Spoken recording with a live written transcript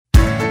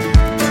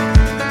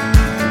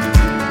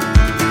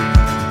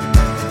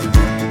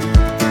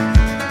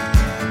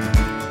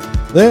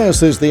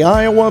This is the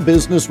Iowa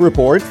Business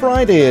Report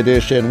Friday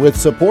edition with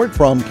support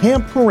from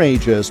Camp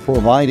Courageous,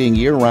 providing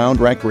year-round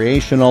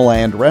recreational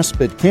and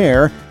respite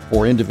care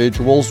for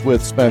individuals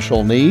with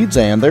special needs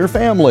and their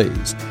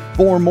families.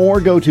 For more,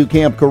 go to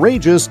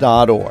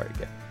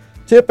campcourageous.org.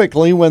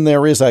 Typically, when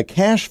there is a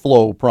cash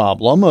flow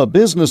problem, a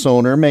business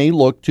owner may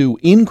look to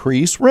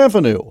increase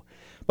revenue.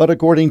 But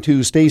according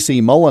to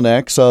Stacy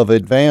Mullinex of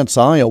Advance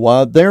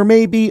Iowa, there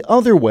may be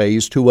other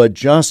ways to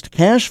adjust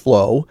cash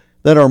flow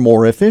that are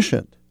more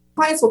efficient.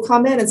 Clients will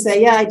come in and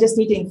say, I just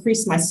need to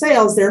increase my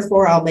sales,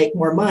 therefore I'll make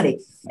more money.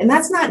 And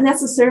that's not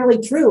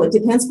necessarily true. It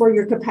depends where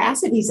your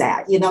capacity's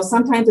at.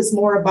 Sometimes it's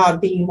more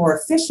about being more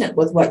efficient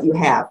with what you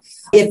have.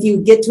 If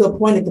you get to a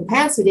point of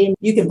capacity,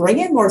 you can bring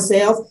in more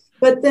sales.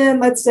 But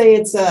then let's say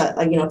it's a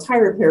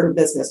tire repair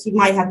business. You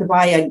might have to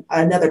buy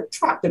another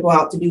truck to go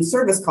out to do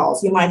service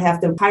calls. You might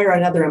have to hire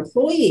another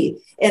employee.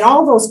 And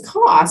all those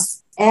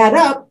costs add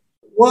up.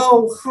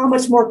 Well, how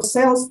much more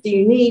sales do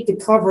you need to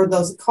cover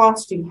those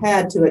costs you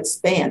had to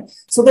expand?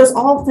 So there's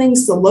all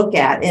things to look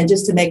at and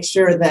just to make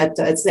sure that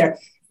it's there.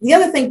 The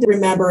other thing to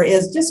remember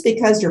is just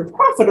because you're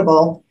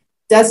profitable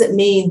doesn't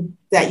mean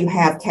that you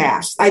have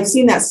cash. I've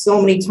seen that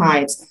so many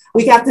times.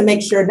 We got to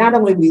make sure not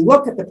only we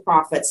look at the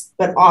profits,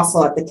 but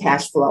also at the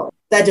cash flow.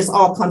 That just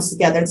all comes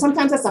together. And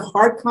sometimes that's a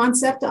hard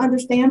concept to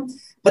understand,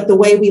 but the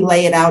way we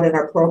lay it out in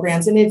our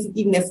programs, and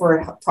even if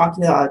we're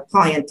talking to a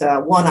client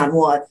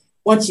one-on-one,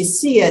 once you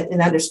see it and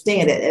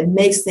understand it, it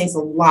makes things a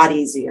lot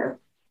easier.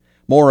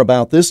 More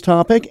about this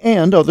topic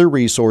and other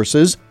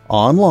resources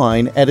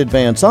online at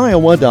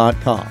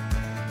advanceiowa.com.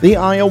 The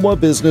Iowa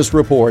Business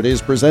Report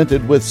is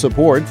presented with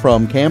support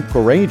from Camp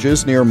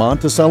Courageous near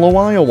Monticello,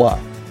 Iowa,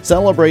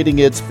 celebrating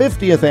its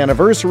 50th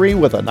anniversary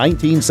with a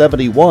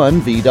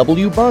 1971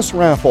 VW bus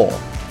raffle.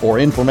 For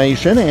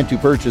information and to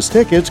purchase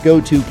tickets,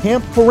 go to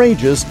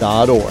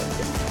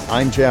campcourageous.org.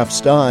 I'm Jeff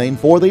Stein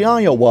for the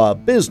Iowa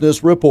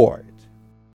Business Report.